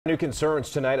New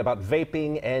concerns tonight about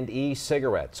vaping and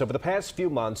e-cigarettes. Over the past few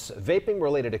months,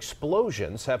 vaping-related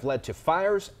explosions have led to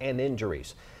fires and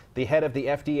injuries. The head of the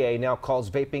FDA now calls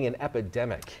vaping an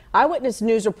epidemic. Eyewitness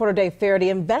News reporter Dave Faraday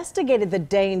investigated the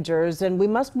dangers, and we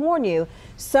must warn you,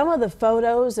 some of the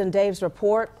photos in Dave's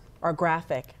report are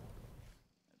graphic.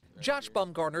 Josh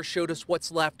Bumgarner showed us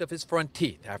what's left of his front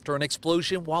teeth after an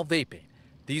explosion while vaping.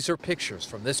 These are pictures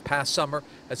from this past summer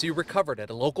as he recovered at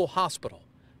a local hospital.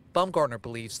 Bumgarner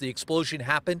believes the explosion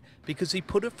happened because he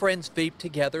put a friend's vape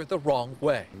together the wrong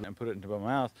way. And put it into my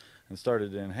mouth and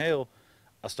started to inhale.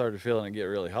 I started feeling it get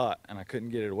really hot, and I couldn't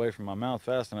get it away from my mouth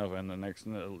fast enough, and the next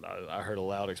I heard a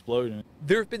loud explosion.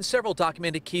 There have been several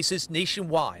documented cases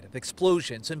nationwide of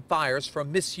explosions and fires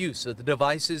from misuse of the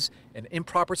devices and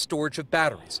improper storage of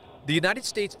batteries. The United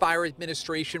States Fire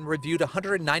Administration reviewed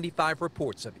 195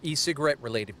 reports of e-cigarette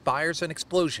related fires and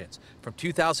explosions from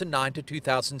 2009 to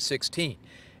 2016.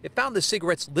 It found the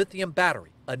cigarette's lithium battery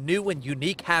a new and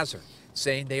unique hazard,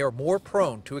 saying they are more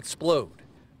prone to explode.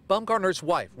 Bumgarner's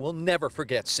wife will never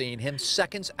forget seeing him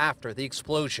seconds after the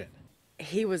explosion.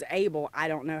 He was able, I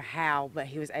don't know how, but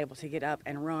he was able to get up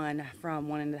and run from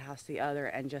one end of the house to the other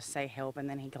and just say help, and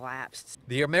then he collapsed.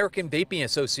 The American Vaping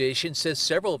Association says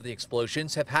several of the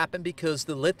explosions have happened because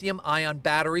the lithium-ion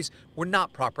batteries were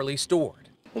not properly stored.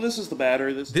 Well, this is the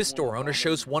battery. This store owner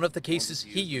shows one of the cases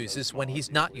he uses when he's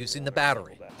not using the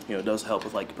battery. You know, it does help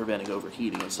with like preventing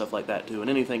overheating and stuff like that too, and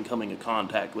anything coming in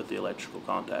contact with the electrical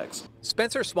contacts.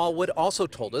 Spencer Smallwood also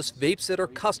told us vapes that are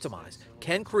customized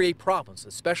can create problems,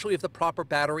 especially if the proper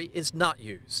battery is not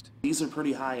used. These are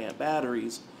pretty high amp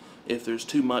batteries. If there's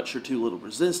too much or too little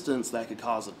resistance, that could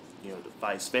cause a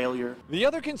device failure. The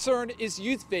other concern is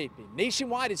youth vaping.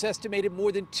 Nationwide, it's estimated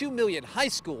more than 2 million high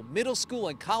school, middle school,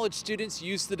 and college students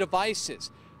use the devices.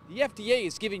 The FDA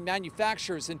is giving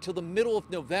manufacturers until the middle of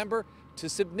November to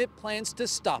submit plans to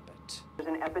stop it. There's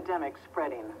an epidemic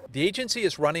spreading. The agency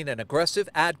is running an aggressive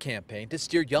ad campaign to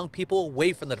steer young people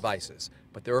away from the devices,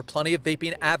 but there are plenty of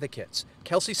vaping advocates.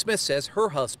 Kelsey Smith says her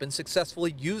husband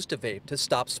successfully used a vape to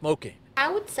stop smoking. I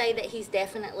would say that he's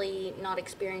definitely not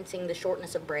experiencing the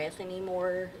shortness of breath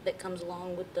anymore that comes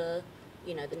along with the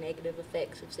negative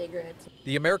effects of cigarettes.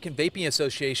 The American Vaping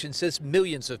Association says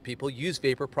millions of people use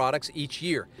vapor products each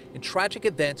year, and tragic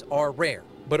events are rare.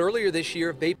 But earlier this year,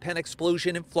 a vape pen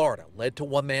explosion in Florida led to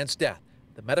one man's death.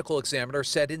 The medical examiner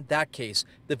said in that case,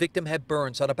 the victim had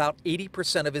burns on about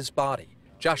 80% of his body.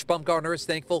 Josh Bumgarner is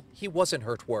thankful he wasn't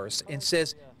hurt worse and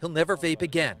says he'll never vape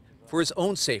again for his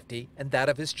own safety and that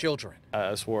of his children.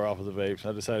 I swore off of the vapes.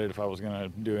 I decided if I was going to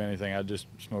do anything, I'd just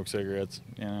smoke cigarettes,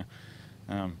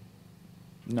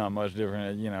 Not much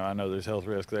different, I know there's health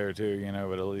risk there too,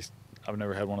 but at least I've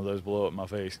never had one of those blow up my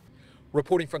face.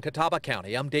 Reporting from Catawba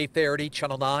County, I'm Dave Faraday,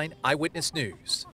 Channel 9 Eyewitness News.